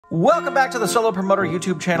Welcome back to the Solo Promoter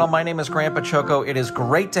YouTube channel. My name is Grandpa Choco. It is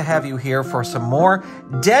great to have you here for some more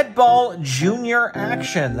Deadball Junior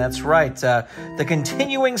action. That's right, the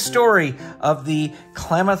continuing story of the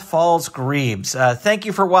Klamath Falls Grebes. Thank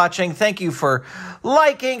you for watching. Thank you for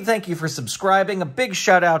liking. Thank you for subscribing. A big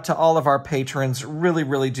shout out to all of our patrons.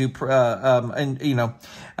 Really do,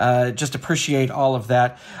 just appreciate all of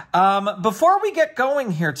that. Before we get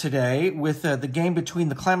going here today with the game between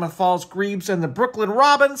the Klamath Falls Grebes and the Brooklyn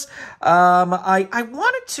Robins, I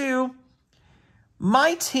wanted to...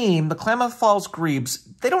 My team, the Klamath Falls Grebes,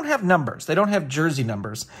 they don't have numbers. They don't have jersey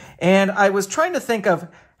numbers. And I was trying to think of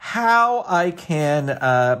how I can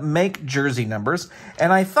make jersey numbers.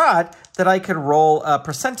 And I thought that I could roll a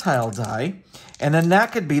percentile die, and then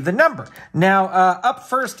that could be the number. Now, up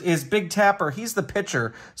first is Big Tapper. He's the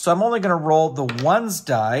pitcher, so I'm only going to roll the ones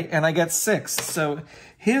die, and I get 6. So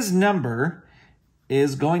his number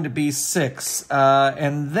is going to be 6.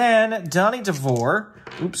 And then Donnie DeVore,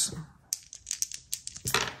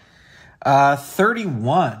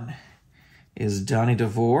 31 is Donnie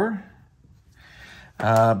DeVore.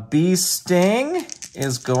 B Sting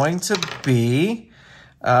is going to be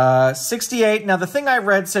 68. Now, the thing I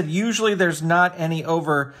read said usually there's not any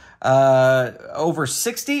over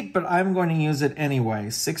 60, but I'm going to use it anyway.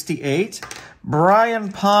 68.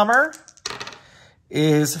 Brian Palmer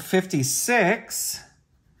is 56.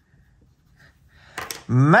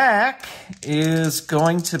 Mac is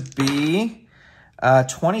going to be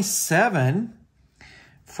 27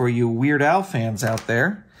 for you Weird Al fans out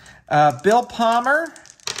there. Bill Palmer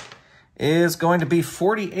is going to be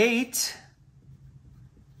 48.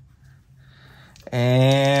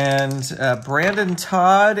 And Brandon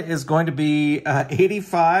Todd is going to be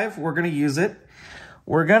 85. We're going to use it.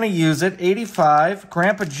 85.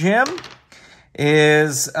 Grandpa Jim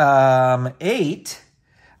is 8.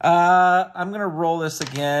 I'm going to roll this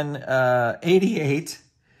again. 88.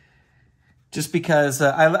 Just because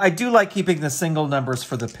I do like keeping the single numbers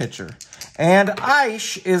for the pitcher. And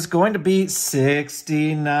Aish is going to be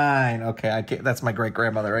 69. Okay, that's my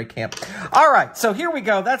great-grandmother. I can't. All right, so here we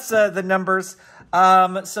go. That's the numbers.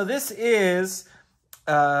 So this is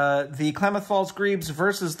the Klamath Falls Grebes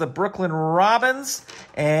versus the Brooklyn Robins.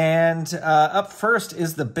 And up first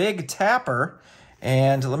is the Big Tapper.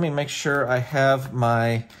 And let me make sure I have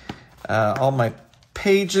my all my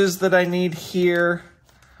pages that I need here.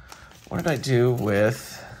 What did I do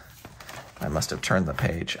with... I must have turned the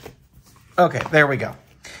page. Okay, there we go.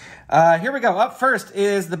 Here we go. Up first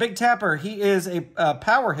is the Big Tapper. He is a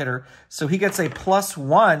power hitter, so he gets a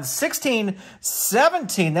 +1. 16,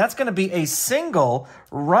 17. That's going to be a single.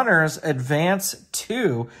 Runners advance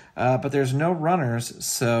 2, but there's no runners,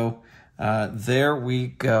 so there we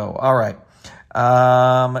go. All right.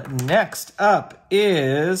 Next up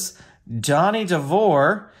is Donnie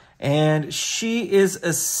DeVore, and she is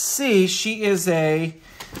a C. She is a...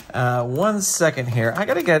 1 second here. I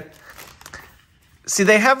got to get... See,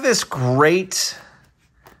 they have this great...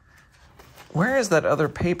 Where is that other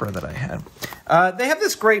paper that I had? They have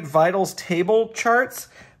this great vitals table charts,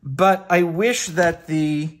 but I wish that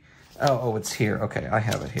the... Oh, it's here. Okay, I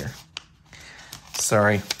have it here.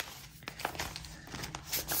 Sorry.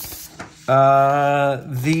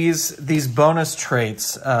 These bonus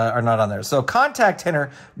traits are not on there. So contact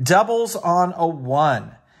hitter doubles on a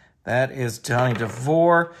 1. That is Donnie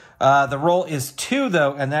DeVore. The roll is 2,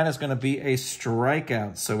 though, and that is going to be a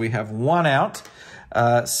strikeout. So we have 1 out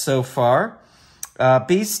so far.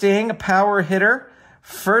 B Sting, a power hitter,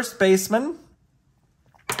 first baseman.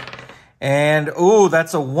 And, ooh,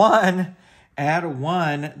 that's a 1. Add a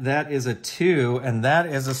 1. That is a 2, and that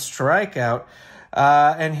is a strikeout.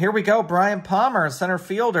 And here we go. Brian Palmer, center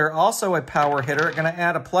fielder, also a power hitter. Going to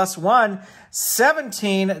add a +1.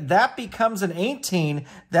 17. That becomes an 18.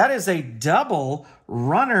 That is a double.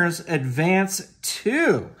 Runners advance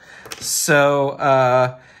 2.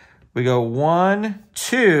 So we go 1,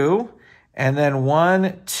 2, and then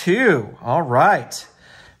 1, 2. All right.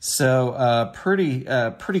 So pretty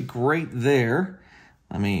great there.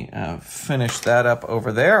 Let me finish that up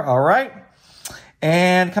over there. All right.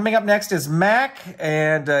 And coming up next is Mac,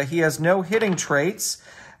 and he has no hitting traits.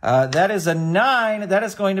 That is a 9. That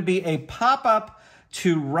is going to be a pop-up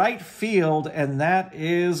to right field, and that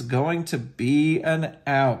is going to be an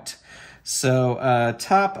out. So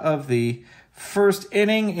top of the first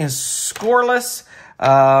inning is scoreless,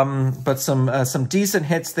 but some decent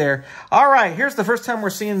hits there. All right, here's the first time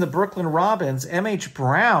we're seeing the Brooklyn Robins. M.H.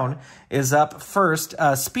 Brown is up first.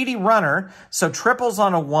 Speedy runner, so triples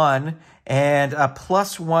on a 1. And a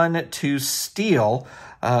 +1 to steal.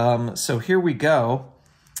 So here we go.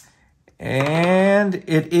 And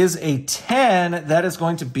it is a 10. That is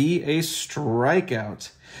going to be a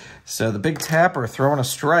strikeout. So the big tapper throwing a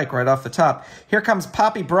strike right off the top. Here comes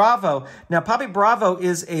Poppy Bravo. Now, Poppy Bravo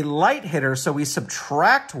is a light hitter, so we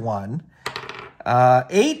subtract 1.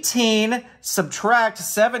 18, subtract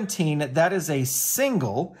 17. That is a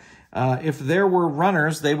single. If there were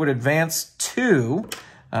runners, they would advance 2,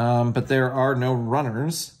 but there are no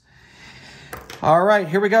runners. All right,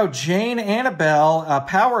 here we go. Jane Annabelle, a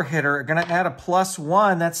power hitter, going to add a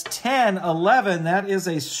 +1. That's 10, 11. That is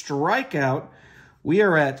a strikeout. We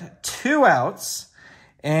are at 2 outs.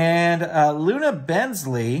 And Luna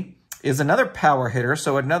Bensley is another power hitter,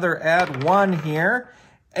 so another add 1 here.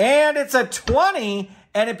 And it's a 20,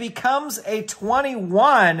 and it becomes a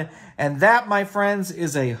 21. And that, my friends,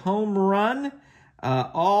 is a home run.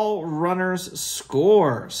 All runners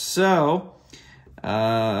score. So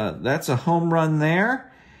that's a home run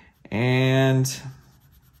there. And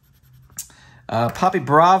Poppy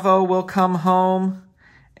Bravo will come home.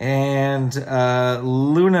 And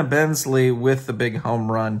Luna Bensley with the big home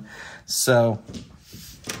run. So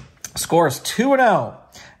score is 2-0.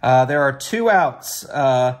 There are 2 outs.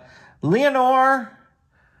 Leonore,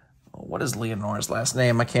 what is Leonore's last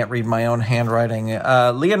name? I can't read my own handwriting.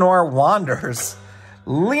 Leonore Wanders.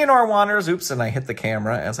 Leonore Wanders. Oops, and I hit the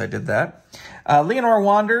camera as I did that. Leonore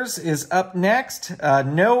Wanders is up next.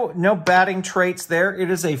 No batting traits there. It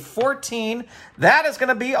is a 14. That is going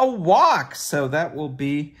to be a walk. So that will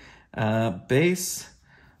be base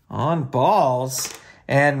on balls.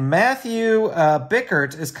 And Matthew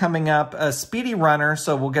Bickert is coming up, a speedy runner,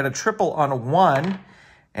 so we'll get a triple on a 1.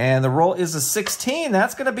 And the roll is a 16.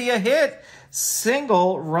 That's going to be a hit.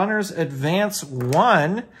 Single, runners advance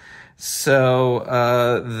 1.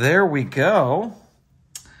 So there we go.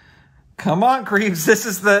 Come on, Grebes. This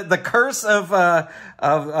is the curse of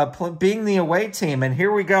being the away team. And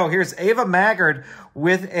here we go. Here's Ava Maggard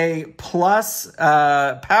with a plus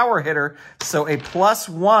power hitter. So a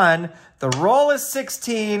 +1. The roll is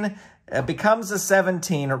 16. It becomes a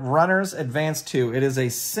 17. Runners advance 2. It is a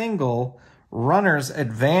single. Runners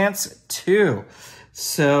advance 2.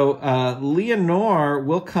 So Leonore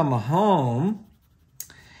will come home.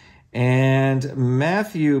 And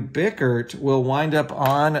Matthew Bickert will wind up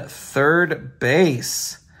on third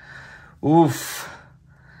base. Oof.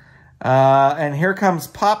 And here comes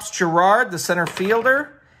Pops Gerard, the center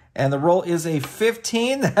fielder. And the roll is a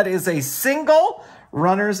 15. That is a single.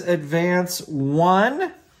 Runners advance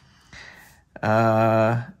 1.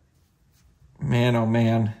 Man, oh,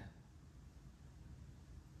 man.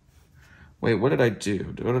 Wait, what did I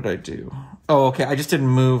do? What did I do? Oh, okay. I just didn't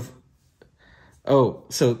move. Oh,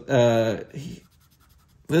 so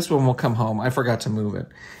this one will come home. I forgot to move it.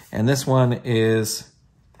 And this one is,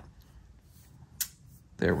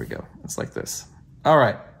 there we go. It's like this. All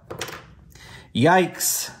right.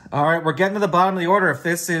 Yikes. All right, we're getting to the bottom of the order. If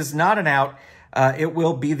this is not an out, it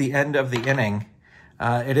will be the end of the inning.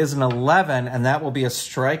 It is an 11, and that will be a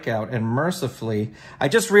strikeout. And mercifully, I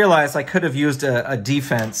just realized I could have used a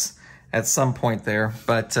defense at some point there,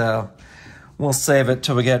 but we'll save it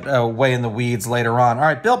till we get way in the weeds later on. All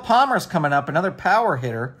right, Bill Palmer's coming up, another power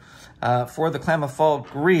hitter for the Klamath Fall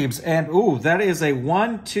Grebes. And, ooh, that is a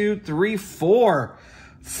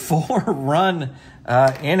 4-run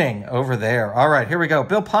inning over there. All right, here we go.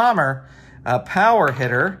 Bill Palmer, power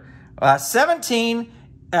hitter. 17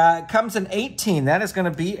 comes in 18. That is going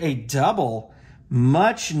to be a double.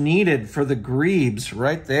 Much needed for the Grebes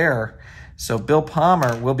right there. So Bill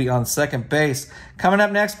Palmer will be on second base. Coming up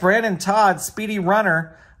next, Brandon Todd, speedy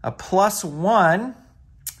runner, a +1.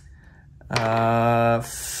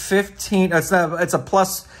 15. It's a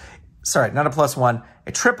plus. Sorry, not a +1.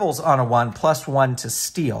 It triples on a 1, +1 to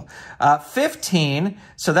steal. 15.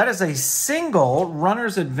 So that is a single.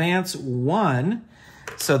 Runners advance 1.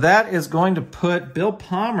 So that is going to put Bill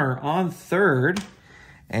Palmer on third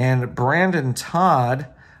and Brandon Todd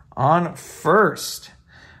on first.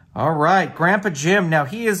 All right, Grandpa Jim. Now,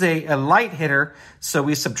 he is a light hitter, so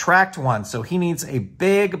we subtract 1. So he needs a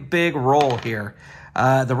big roll here.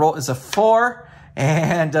 The roll is a 4,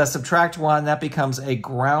 and subtract 1. That becomes a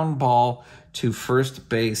ground ball to first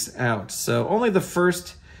base out. So only the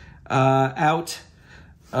first out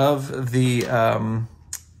of the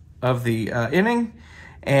inning.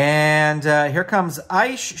 And here comes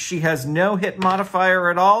Aish. She has no hit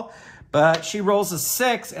modifier at all, but she rolls a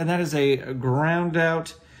 6, and that is a ground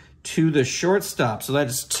out to the shortstop. So that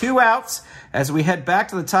is 2 outs as we head back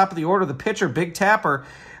to the top of the order. The pitcher, Big Tapper,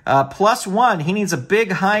 +1. He needs a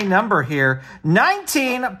big high number here.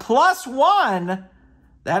 19 +1.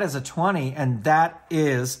 That is a 20, and that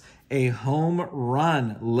is a home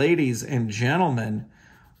run. Ladies and gentlemen,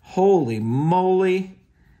 Holy moly.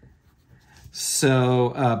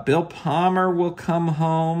 So Bill Palmer will come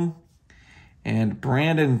home, and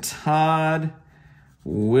Brandon Todd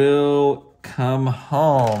will come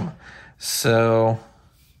home. So,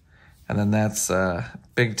 and then that's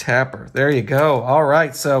Big Tapper. There you go. All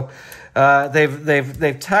right. So they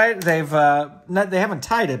haven't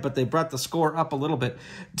tied it, but they brought the score up a little bit.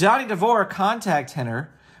 Donnie DeVore, contact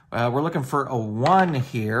hitter. We're looking for a 1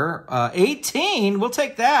 here. 18, we'll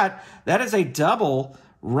take that. That is a double.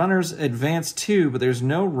 Runners advance 2, but there's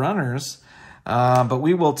no runners. But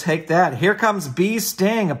we will take that. Here comes B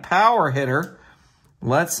Sting, a power hitter.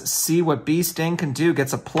 Let's see what B Sting can do.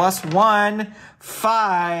 Gets a +1,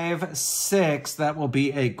 5, 6. That will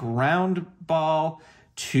be a ground ball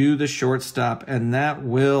to the shortstop, and that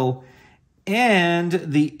will end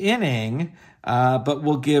the inning, but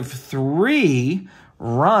will give 3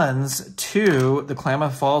 runs to the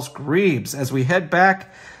Klamath Falls Grebes. As we head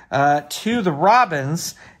back to the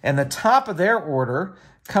Robins, and the top of their order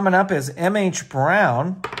coming up is M.H.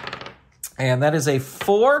 Brown, and that is a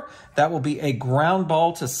 4. That will be a ground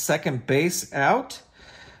ball to second base out.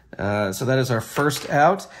 So that is our first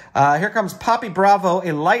out. Here comes Poppy Bravo,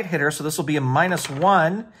 a light hitter, so this will be a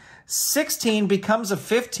 -1. 16 becomes a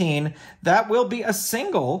 15. That will be a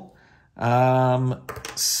single.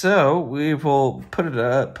 So we will put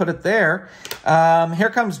it there. Here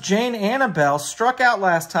comes Jane Annabelle, struck out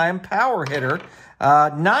last time, power hitter.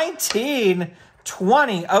 19,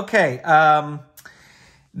 20. Okay,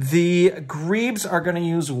 the Grebes are going to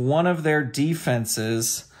use one of their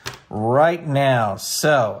defenses right now.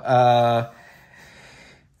 So, are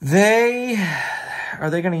they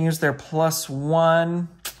going to use their +1?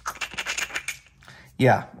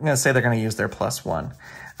 Yeah, I'm going to say they're going to use their +1.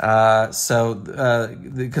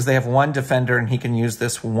 Because they have one defender and he can use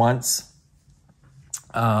this once.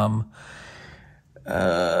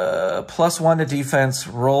 +1 to defense,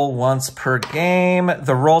 roll once per game.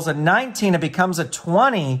 The roll's a 19, it becomes a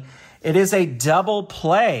 20. It is a double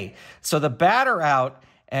play. So the batter out,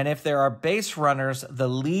 and if there are base runners, the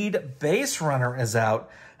lead base runner is out.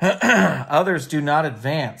 Others do not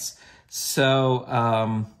advance.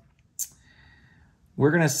 So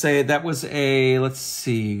we're going to say that was a, let's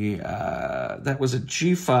see, that was a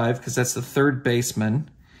G5 because that's the third baseman.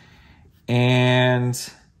 And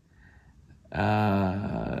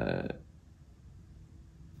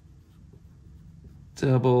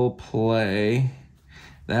double play.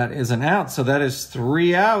 That is an out. So that is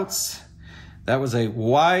 3 outs. That was a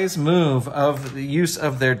wise move of the use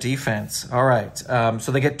of their defense. All right.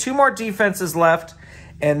 So they get 2 more defenses left,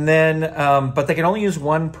 and then, but they can only use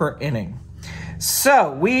 1 per inning.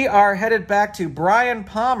 So we are headed back to Brian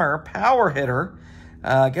Palmer, power hitter,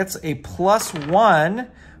 gets a +1.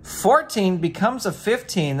 14 becomes a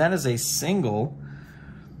 15. That is a single.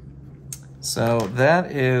 So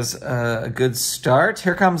that is a good start.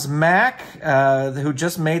 Here comes Mac, who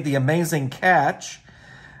just made the amazing catch.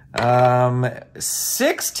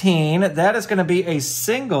 16, that is going to be a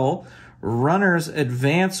single. Runners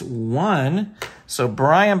advance 1. So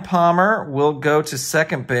Brian Palmer will go to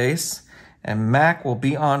second base, and Mac will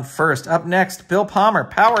be on first. Up next, Bill Palmer,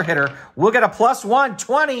 power hitter, will get a +1,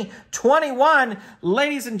 20, 21.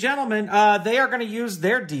 Ladies and gentlemen, they are going to use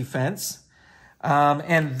their defense.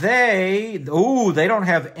 And they don't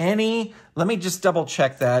have any, let me just double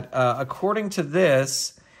check that. According to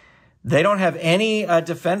this, they don't have any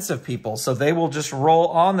defensive people, so they will just roll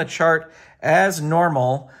on the chart as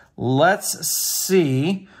normal. Let's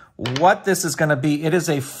see what this is going to be. It is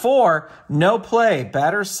a 4, no play,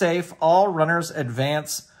 batter safe, all runners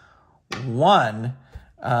advance 1.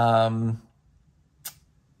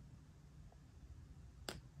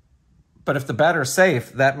 But if the batter's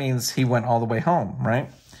safe, that means he went all the way home,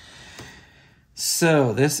 right?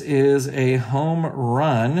 So this is a home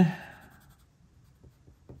run.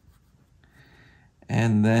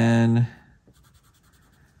 And then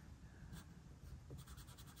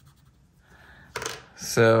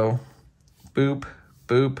so boop,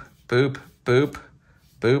 boop, boop, boop,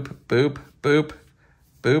 boop, boop, boop,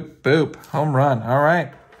 boop, boop. Home run. All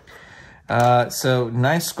right. So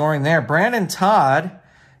nice scoring there. Brandon Todd,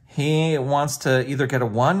 he wants to either get a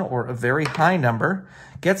 1 or a very high number.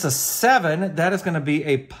 Gets a 7. That is going to be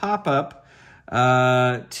a pop-up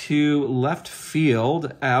to left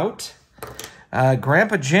field out.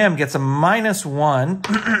 Grandpa Jim gets a -1,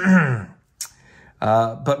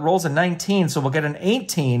 but rolls a 19, so we'll get an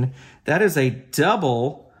 18. That is a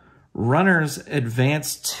double. Runners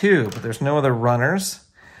advance 2, but there's no other runners.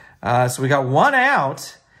 So we got 1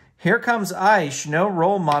 out. Here comes Aish, no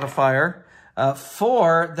roll modifier.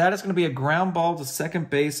 4, that is going to be a ground ball to second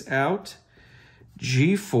base out.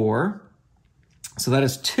 G4. So that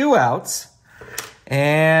is 2 outs.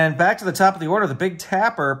 And back to the top of the order, the big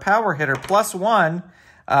tapper, power hitter, +1.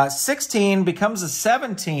 16 becomes a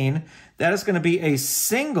 17. That is going to be a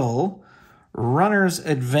single. Runners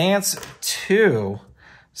advance 2.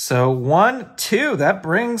 So 1, 2. That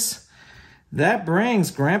brings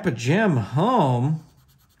Grandpa Jim home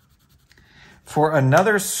for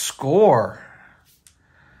another score.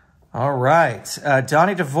 All right.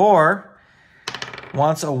 Donnie DeVore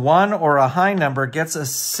wants a 1 or a high number, gets a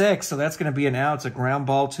 6. So that's going to be an out. It's a ground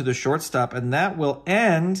ball to the shortstop. And that will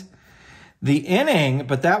end the inning.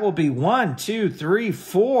 But that will be 1, 2, 3,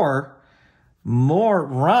 4 more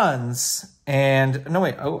runs. And no,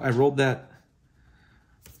 wait. Oh, I rolled that.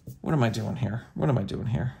 What am I doing here?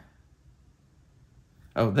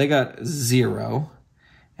 Oh, they got 0.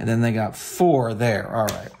 And then they got 4 there. All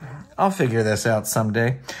right. I'll figure this out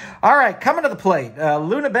someday. All right, coming to the plate.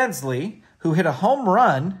 Luna Bensley, who hit a home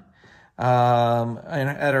run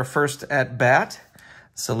at her first at-bat.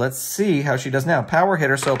 So let's see how she does now. Power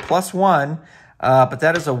hitter, so +1. But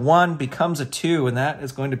that is a 1, becomes a 2, and that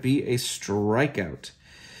is going to be a strikeout.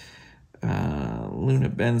 Luna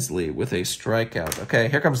Bensley with a strikeout. Okay,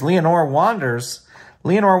 here comes Leonore Wanders.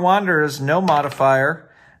 Leonore Wanders, no modifier.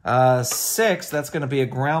 6, that's going to be a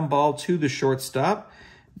ground ball to the shortstop.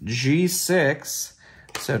 G6,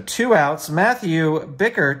 so 2 outs. Matthew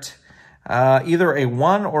Bickert, either a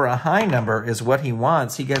 1 or a high number is what he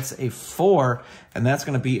wants. He gets a 4, and that's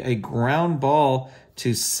going to be a ground ball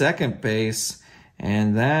to second base,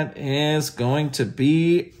 and that is going to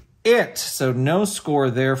be it. So no score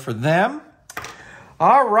there for them.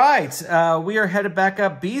 All right, we are headed back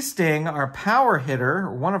up. B-Sting, our power hitter,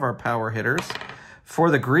 one of our power hitters, for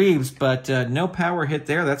the Grebes, but no power hit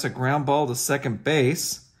there. That's a ground ball to second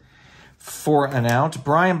base for an out.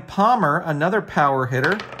 Brian Palmer, another power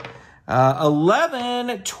hitter.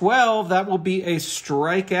 11, 12, that will be a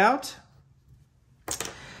strikeout.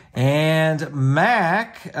 And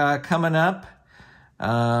Mac coming up,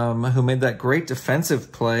 who made that great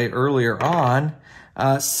defensive play earlier on.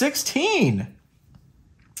 16,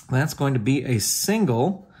 that's going to be a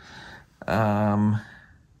single. So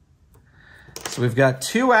we've got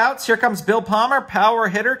 2 outs. Here comes Bill Palmer, power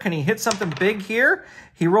hitter. Can he hit something big here?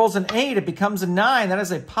 He rolls an 8. It becomes a 9. That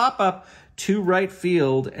is a pop-up to right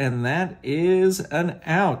field, and that is an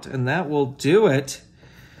out. And that will do it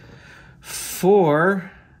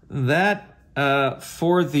for that,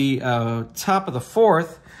 for the top of the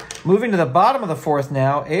 4th. Moving to the bottom of the 4th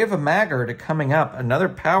now, Ava Maggard coming up, another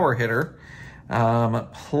power hitter.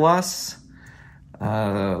 Plus,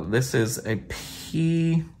 this is a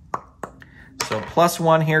P... So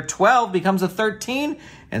 +1 here, 12 becomes a 13,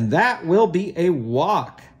 and that will be a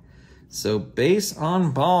walk. So base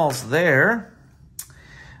on balls there.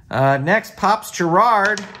 Next, Pops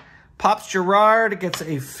Gerard. Pops Gerard gets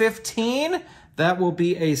a 15. That will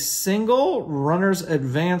be a single. Runners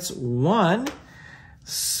advance 1.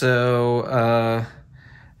 So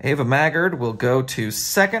Ava Maggard will go to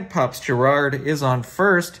second. Pops Gerard is on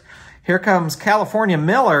first. Here comes California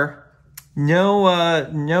Miller.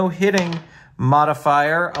 No hitting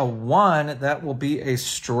modifier, a 1. That will be a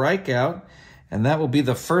strikeout, and that will be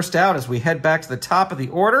the first out as we head back to the top of the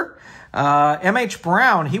order. M.H.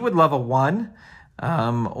 Brown, he would love a 1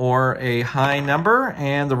 or a high number,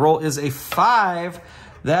 and the roll is a 5.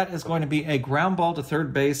 That is going to be a ground ball to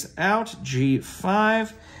third base out,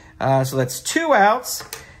 G5. So that's 2 outs.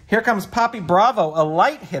 Here comes Poppy Bravo, a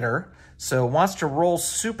light hitter, so wants to roll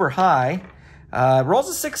super high. Rolls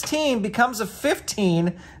a 16, becomes a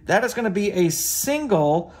 15. That is going to be a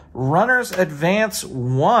single. Runners advance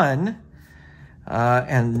 1.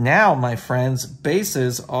 And now, my friends,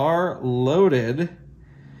 bases are loaded.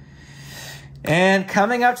 And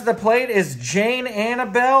coming up to the plate is Jane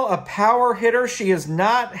Annabelle, a power hitter. She has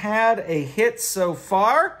not had a hit so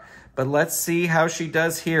far, but let's see how she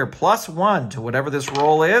does here. +1 to whatever this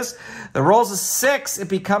roll is. The roll's a 6. It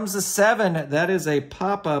becomes a 7. That is a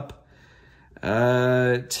pop-up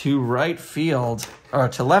to right field, or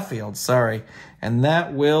to left field, sorry. And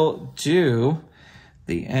that will do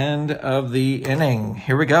the end of the inning.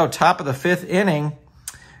 Here we go, top of the 5th inning.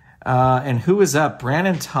 And who is up?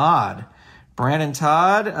 Brandon Todd. Brandon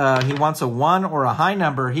Todd, he wants a 1 or a high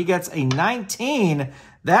number. He gets a 19.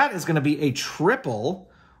 That is going to be a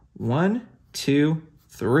triple. 1, 2,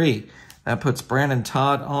 3. That puts Brandon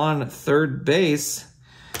Todd on third base.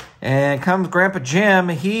 And comes Grandpa Jim.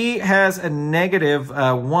 He has a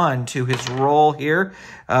 -1 to his roll here.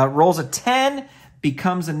 Rolls a 10,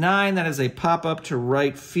 becomes a 9. That is a pop-up to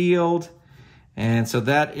right field. And so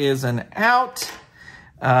that is an out.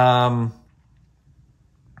 You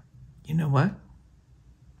know what?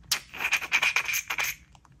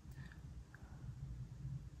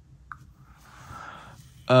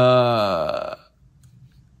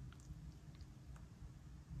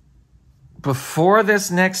 Before this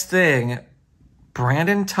next thing,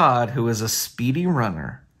 Brandon Todd, who is a speedy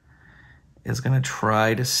runner, is going to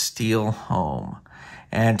try to steal home.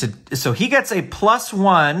 And so he gets a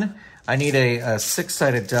 +1. I need a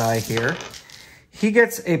 6-sided die here. He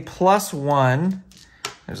gets a +1.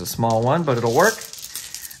 There's a small one, but it'll work.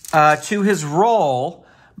 To his roll,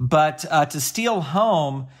 but to steal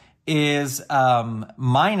home is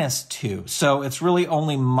 -2. So it's really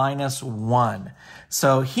only -1.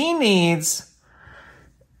 So he needs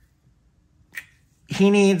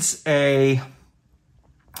a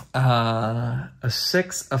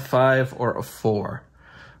 6, a 5, or a 4.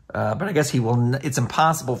 But I guess he will. It's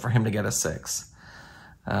impossible for him to get a 6.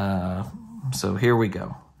 So here we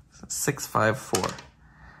go. 6, 5, 4.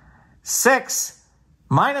 6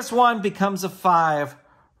 -1 becomes a 5.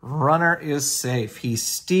 Runner is safe. He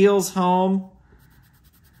steals home.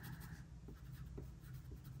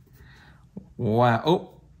 Wow. Oh,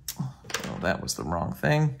 that was the wrong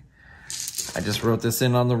thing. I just wrote this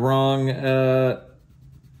in on the wrong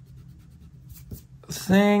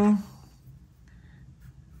thing.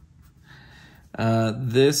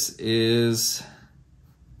 This is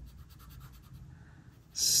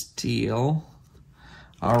steal.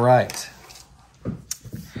 All right.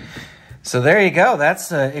 So there you go.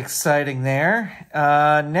 That's exciting there.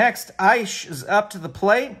 Next, Aish is up to the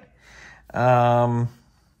plate.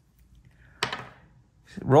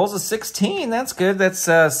 Rolls a 16. That's good. That's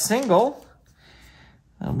a single.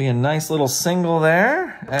 That'll be a nice little single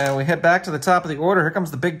there. We head back to the top of the order. Here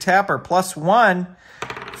comes the big tapper. +1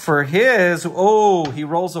 for his. Oh, he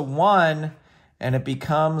rolls a 1, and it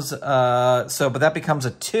becomes, but that becomes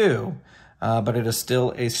a 2. But it is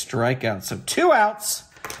still a strikeout. So 2 outs.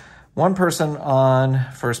 1 person on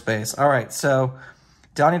first base. All right, so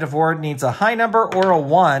Donnie DeVore needs a high number or a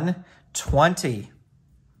 1. 20.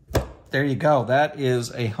 There you go. That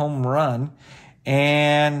is a home run.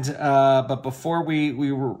 And but before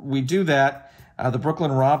we do that, the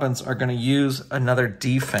Brooklyn Robins are going to use another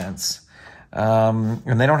defense.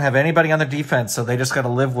 And they don't have anybody on the defense, so they just got to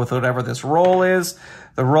live with whatever this roll is.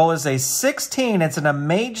 The roll is a 16. It's an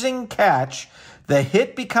amazing catch. The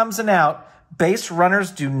hit becomes an out. Base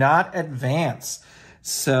runners do not advance.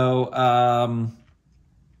 So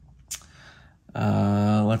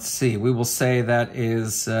let's see. We will say that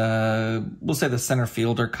is, we'll say the center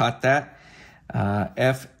fielder caught that.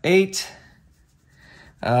 F8.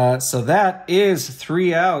 So that is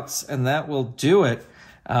 3 outs, and that will do it.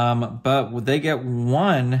 But they get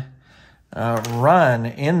 1 run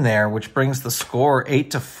in there, which brings the score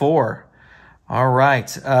 8-4. All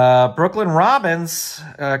right. Brooklyn Robins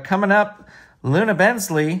coming up. Luna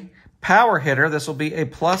Bensley, power hitter. This will be a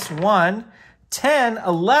 +1. 10,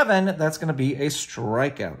 11. That's going to be a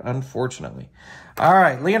strikeout, unfortunately. All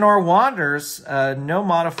right. Leonore Wanders, no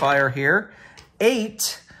modifier here.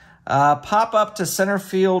 8. Pop up to center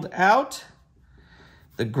field out.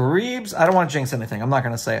 The Grebes. I don't want to jinx anything. I'm not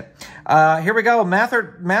going to say it. Here we go.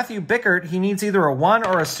 Matthew Bickert. He needs either a 1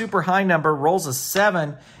 or a super high number. Rolls a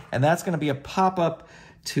 7. And that's going to be a pop-up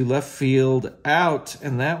to left field out.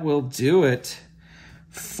 And that will do it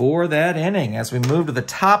for that inning. As we move to the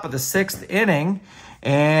top of the 6th inning.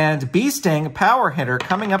 And Beasting, power hitter,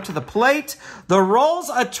 coming up to the plate. The roll's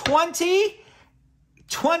a 20.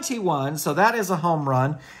 21. So that is a home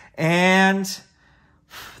run. And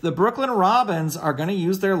the Brooklyn Robins are going to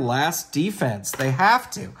use their last defense. They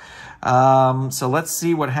have to. So let's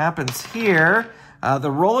see what happens here.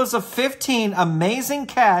 The roll is a 15. Amazing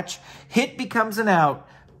catch. Hit becomes an out.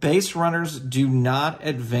 Base runners do not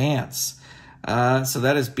advance. So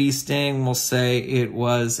that is B Sting. We'll say it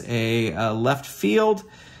was a left field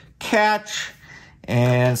catch.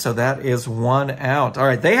 And so that is 1 out. All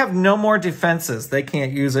right, they have no more defenses. They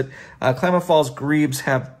can't use it. Klamath Falls Grebes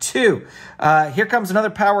have 2. Here comes another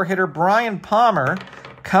power hitter, Brian Palmer,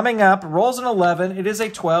 coming up. Rolls an 11. It is a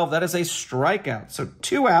 12. That is a strikeout. So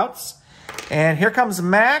 2 outs. And here comes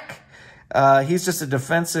Mac. He's just a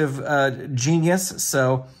defensive genius,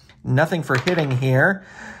 so nothing for hitting here.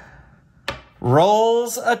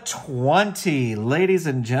 Rolls a 20. Ladies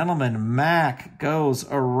and gentlemen, Mac goes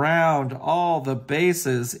around all the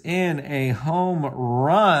bases in a home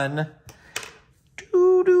run.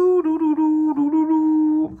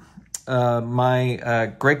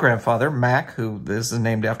 My great-grandfather, Mac, who this is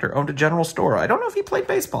named after, owned a general store. I don't know if he played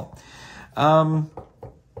baseball.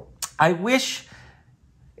 I wish...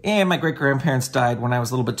 And my great-grandparents died when I was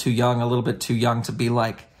a little bit too young to be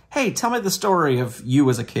like, hey, tell me the story of you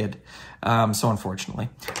as a kid. So unfortunately.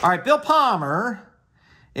 All right, Bill Palmer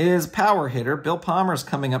is power hitter. Bill Palmer's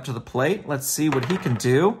coming up to the plate. Let's see what he can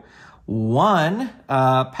do. 1,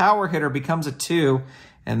 power hitter becomes a 2,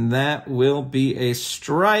 and that will be a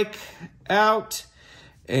strike out.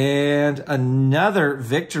 And another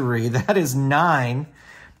victory. That is 9.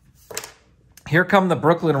 Here come the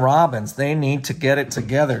Brooklyn Robins. They need to get it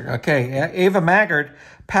together. Okay, Ava Maggard,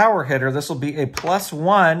 power hitter. This will be a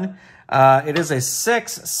 +1. It is a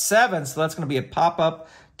 6-7, so that's going to be a pop-up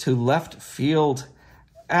to left field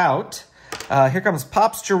out. Here comes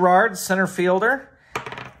Pops Gerard, center fielder.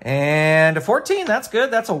 And a 14, that's good.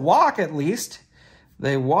 That's a walk at least.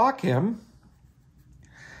 They walk him.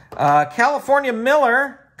 California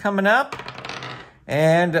Miller coming up.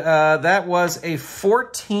 And that was a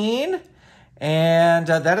 14. And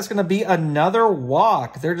that is going to be another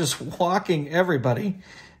walk. They're just walking everybody.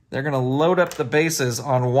 They're going to load up the bases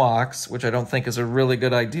on walks, which I don't think is a really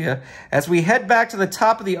good idea. As we head back to the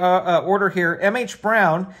top of the order here, M.H.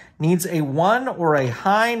 Brown needs a 1 or a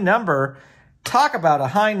high number. Talk about a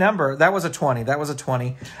high number. That was a 20. That was a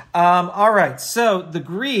 20. All right, so the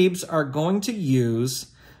Grebes are going to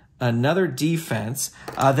use another defense.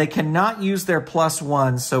 They cannot use their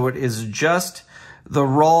 +1, so it is just the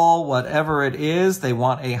roll, whatever it is. They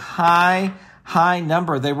want a high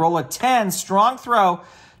number. They roll a 10, strong throw,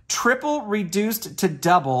 triple reduced to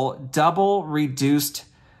double, double reduced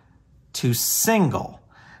to single.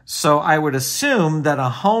 So I would assume that a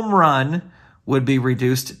home run would be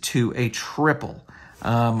reduced to a triple,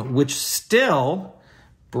 which still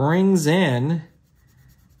brings in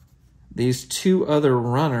these 2 other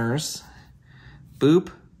runners.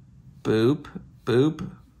 Boop, boop,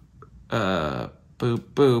 boop, boop,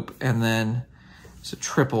 boop, and then it's a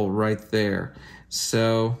triple right there.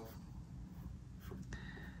 So,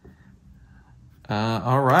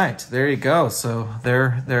 all right, there you go. So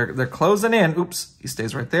they're closing in. Oops, he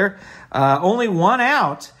stays right there. Only 1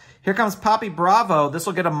 out. Here comes Poppy Bravo. This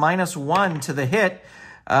will get a -1 to the hit.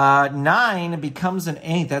 9 becomes an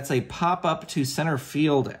 8. That's a pop-up to center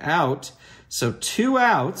field out. So 2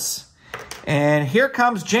 outs. And here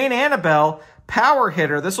comes Jane Annabelle, power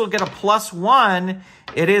hitter. This will get a +1.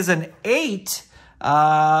 It is an 8.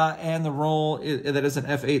 And the roll, that is an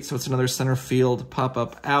F8, so it's another center field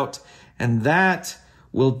pop-up out. And that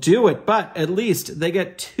will do it. But at least they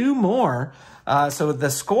get 2 more. So the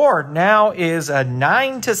score now is a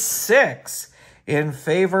 9-6 in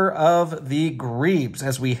favor of the Grebes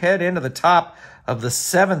as we head into the top of the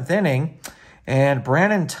 7th inning. And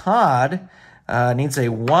Brandon Todd needs a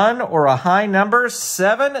 1 or a high number.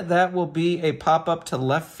 7, that will be a pop-up to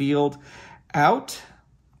left field out.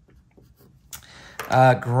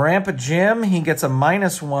 Grandpa Jim, he gets a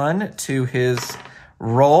 -1 to his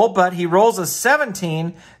roll, but he rolls a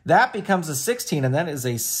 17. That becomes a 16, and that is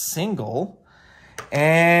a single.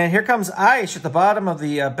 And here comes Aish at the bottom of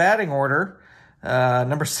the batting order.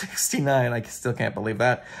 Number 69. I still can't believe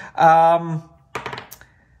that.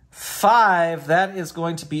 5. That is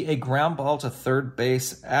going to be a ground ball to third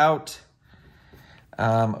base out.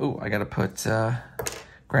 I got to put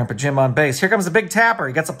Grandpa Jim on base. Here comes the big tapper.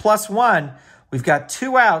 He gets a +1. We've got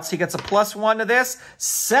 2 outs. He gets a +1 to this.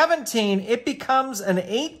 17. It becomes an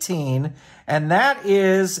 18. And that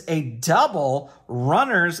is a double.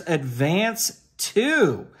 Runners advance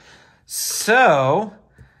 2. So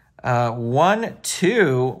 1,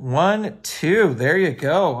 2, 1, 2. There you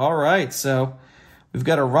go. All right. So we've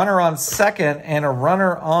got a runner on second and a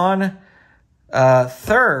runner on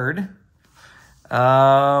third.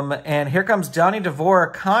 And here comes Donnie DeVore,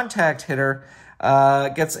 contact hitter.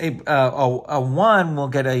 Gets a 1, will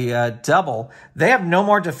get a double. They have no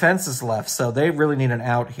more defenses left, so they really need an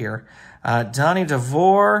out here. Donnie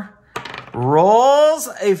DeVore rolls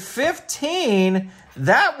a 15.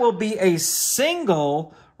 That will be a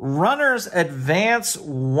single. Runners advance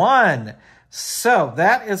 1. So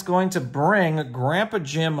that is going to bring Grandpa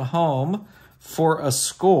Jim home for a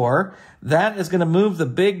score. That is going to move the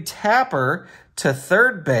big tapper to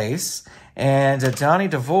third base. And Donnie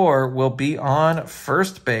DeVore will be on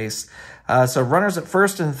first base. So runners at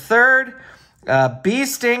first and third. Bee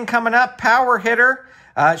Sting coming up, power hitter.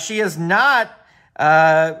 She has not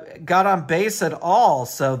got on base at all.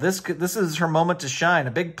 So this is her moment to shine.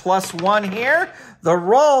 A big +1 here. The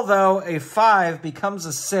roll, though, a 5 becomes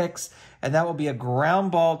a 6. And that will be a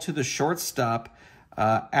ground ball to the shortstop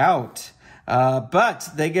out. But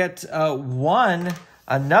they get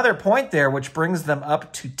another point there, which brings them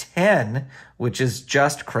up to 10, which is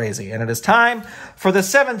just crazy. And it is time for the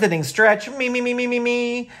 7th inning stretch.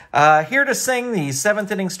 Me. Here to sing the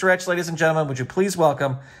 7th inning stretch, ladies and gentlemen, would you please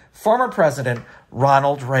welcome former President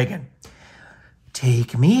Ronald Reagan.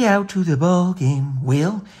 Take me out to the ball game,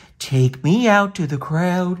 Will. take me out to the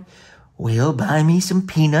crowd. Well, buy me some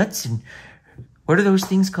peanuts and what are those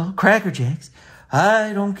things called? Cracker Jacks.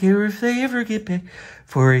 I don't care if they ever get back,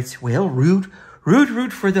 for it's, well, root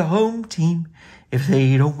for the home team. If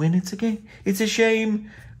they don't win, it's a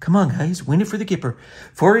shame. Come on, guys, win it for the Gipper.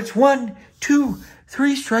 For it's 1, 2,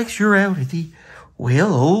 3 strikes, you're out at the,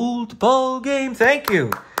 well, old ball game. Thank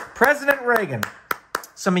you, President Reagan.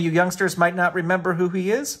 Some of you youngsters might not remember who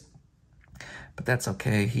he is, but that's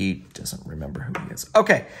okay. He doesn't remember who he is.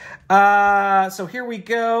 Okay, so here we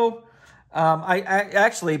go. I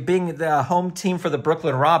actually, being the home team for the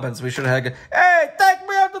Brooklyn Robins, we should have had, hey, take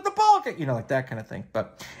me out to the ball game, you know, like that kind of thing.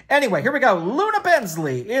 But anyway, here we go. Luna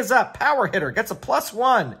Bensley is a power hitter, gets a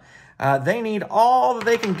 +1. They need all that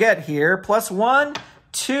they can get here. +1,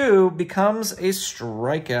 2 becomes a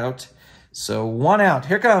strikeout. So 1 out.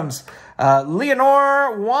 Here comes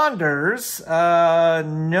Leonore Wanders,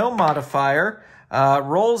 no modifier,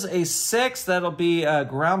 rolls a 6. That'll be a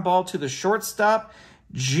ground ball to the shortstop.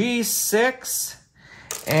 G6.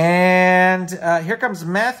 And here comes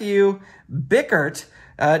Matthew Bickert.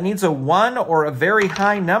 Needs a 1 or a very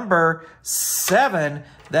high number, 7.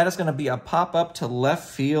 That is going to be a pop-up to left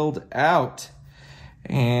field out.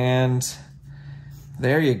 And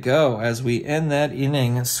there you go, as we end that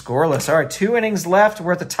inning scoreless. All right, 2 innings left.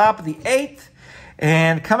 We're at the top of the 8th.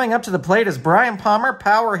 And coming up to the plate is Brian Palmer,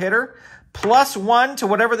 power hitter. +1 to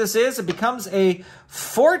whatever this is. It becomes a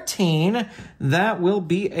 14. That will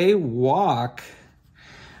be a walk.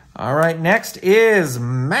 All right, next is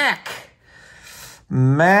Mac.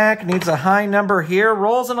 Mac needs a high number here.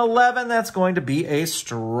 Rolls an 11. That's going to be a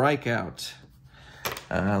strikeout.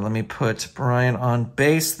 Let me put Brian on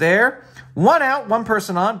base there. 1 out, 1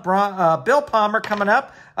 person on. Bill Palmer coming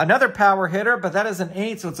up. Another power hitter, but that is an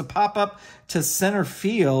 8, so it's a pop-up to center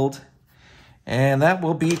field. And that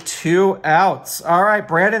will be 2 outs. All right,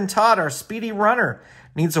 Brandon Todd, our speedy runner,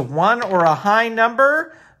 needs a 1 or a high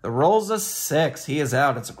number. The roll's a 6. He is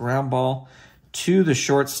out. It's a ground ball to the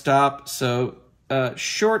shortstop. So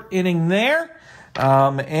short inning there.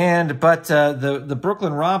 But the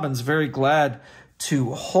Brooklyn Robins very glad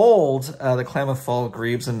to hold the Klamath Fall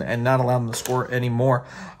Grebes and not allow them to score anymore.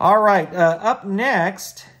 All right, up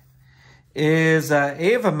next is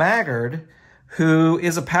Ava Maggard, who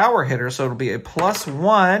is a power hitter, so it'll be a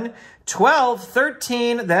 +1, 12,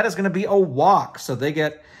 13. That is going to be a walk, so they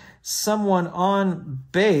get someone on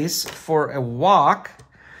base for a walk.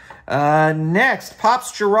 Next,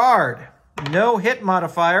 Pops Gerard, no hit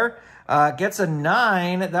modifier, gets a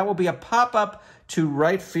 9. That will be a pop-up to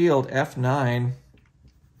right field, F9.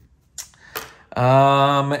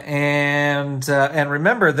 And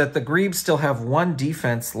remember that the Grebes still have 1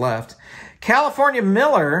 defense left. California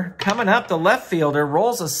Miller coming up, the left fielder,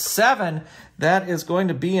 rolls a 7. That is going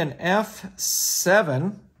to be an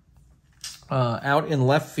F7 out in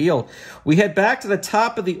left field. We head back to the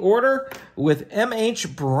top of the order with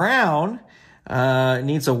M.H. Brown.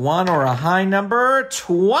 Needs a 1 or a high number,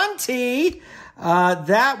 20.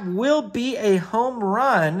 That will be a home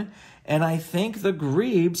run, and I think the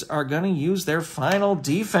Grebes are going to use their final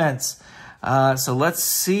defense. So let's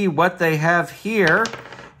see what they have here.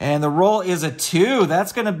 And the roll is a 2.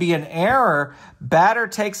 That's going to be an error. Batter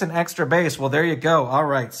takes an extra base. Well, there you go. All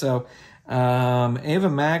right. So Ava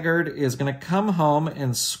Maggard is going to come home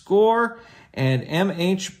and score. And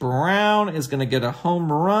M.H. Brown is going to get a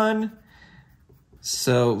home run.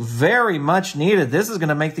 So very much needed. This is going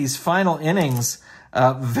to make these final innings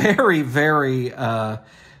very, very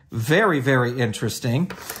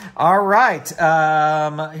interesting. All right.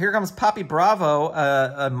 Here comes Poppy Bravo,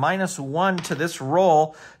 a -1 to this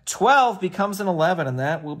roll. 12 becomes an 11, and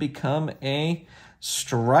that will become a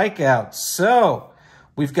strikeout. So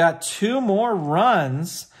we've got 2 more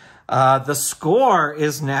runs. The score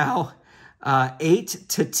is now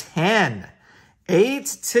 8-10.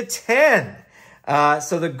 8-10.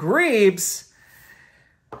 So the Grebes,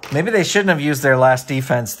 maybe they shouldn't have used their last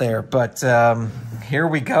defense there, but here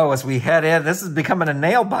we go as we head in. This is becoming a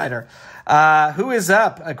nail-biter. Who is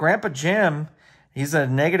up? Grandpa Jim. He's a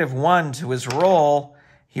 -1 to his roll.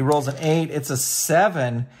 He rolls an 8. It's a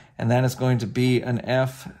 7, and that is going to be an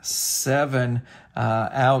F7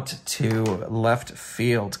 out to left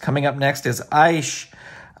field. Coming up next is Aish.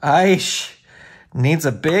 Aish needs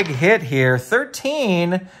a big hit here.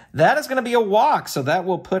 13. That is going to be a walk, so that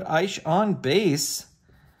will put Aish on base.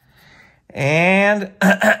 And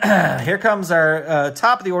here comes our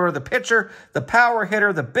top of the order, the pitcher, the power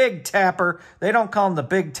hitter, the big tapper. They don't call him the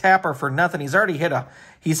big tapper for nothing. He's already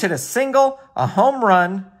he's hit a single, a home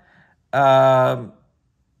run. I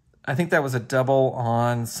think that was a double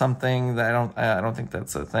on something that I don't think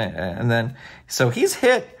that's a thing. And then, so he's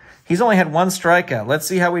hit He's only had one strikeout. Let's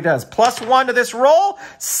see how he does. +1 to this roll.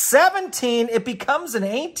 17. It becomes an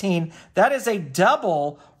 18. That is a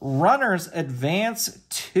double. Runners advance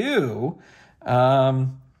 2.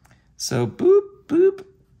 So boop, boop,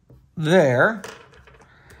 there.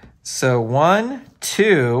 So 1,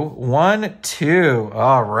 2, 1, 2.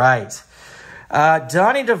 All right.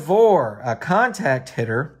 Donnie DeVore, a contact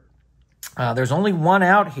hitter. There's only one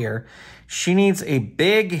out here. She needs a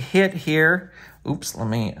big hit here. Oops, let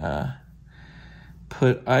me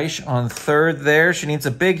put Aish on third there. She needs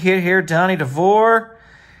a big hit here. Donnie DeVore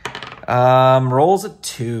rolls a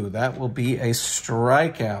 2. That will be a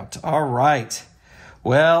strikeout. All right.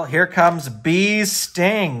 Well, here comes Bee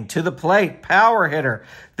Sting to the plate. Power hitter.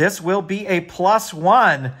 This will be a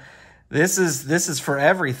 +1. This is for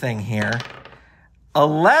everything here.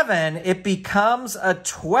 11. It becomes a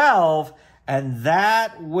 12, and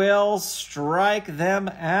that will strike them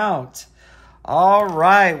out. All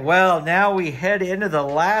right. Well, now we head into the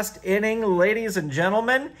last inning, ladies and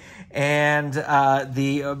gentlemen. And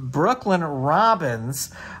the Brooklyn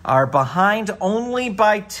Robins are behind only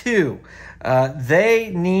by 2.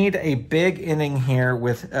 They need a big inning here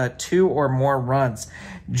with 2 or more runs.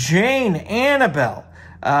 Jane Annabelle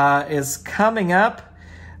is coming up.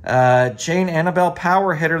 Jane Annabelle,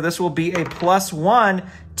 power hitter. This will be a +1,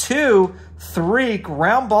 2, 3,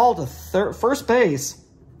 ground ball to first base.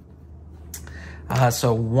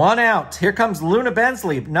 So 1 out. Here comes Luna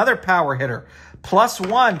Bensley, another power hitter.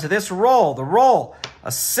 +1 to this roll. The roll,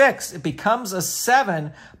 a 6. It becomes a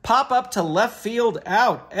 7. Pop up to left field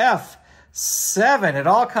out. F7. It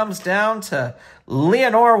all comes down to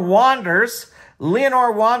Leonore Wanders.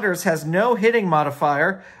 Leonore Wanders has no hitting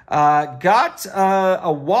modifier. Got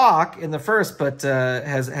a walk in the first, but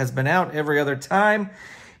has been out every other time.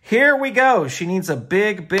 Here we go. She needs a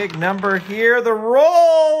big, big number here. The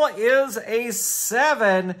roll is a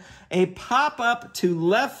 7. A pop-up to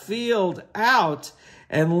left field out.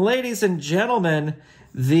 And ladies and gentlemen,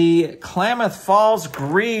 the Klamath Falls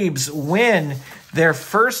Grebes win their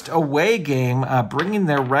first away game, bringing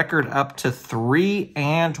their record up to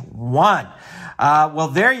 3-1. Well,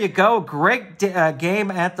 there you go. Great game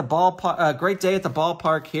at the ballpark. Great day at the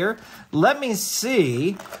ballpark here. Let me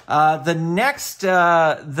see. The next game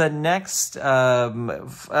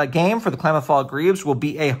for the Klamath Falls Grebes will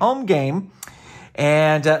be a home game,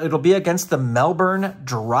 and it'll be against the Melbourne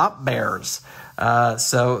Drop Bears.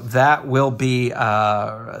 So that will be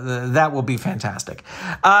fantastic.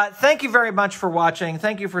 Thank you very much for watching.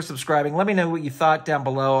 Thank you for subscribing. Let me know what you thought down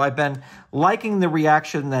below. I've been liking the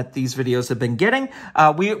reaction that these videos have been getting.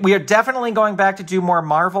 We are definitely going back to do more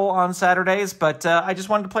Marvel on Saturdays, but I just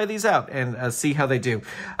wanted to play these out and see how they do.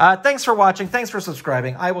 Thanks for watching. Thanks for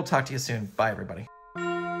subscribing. I will talk to you soon. Bye, everybody.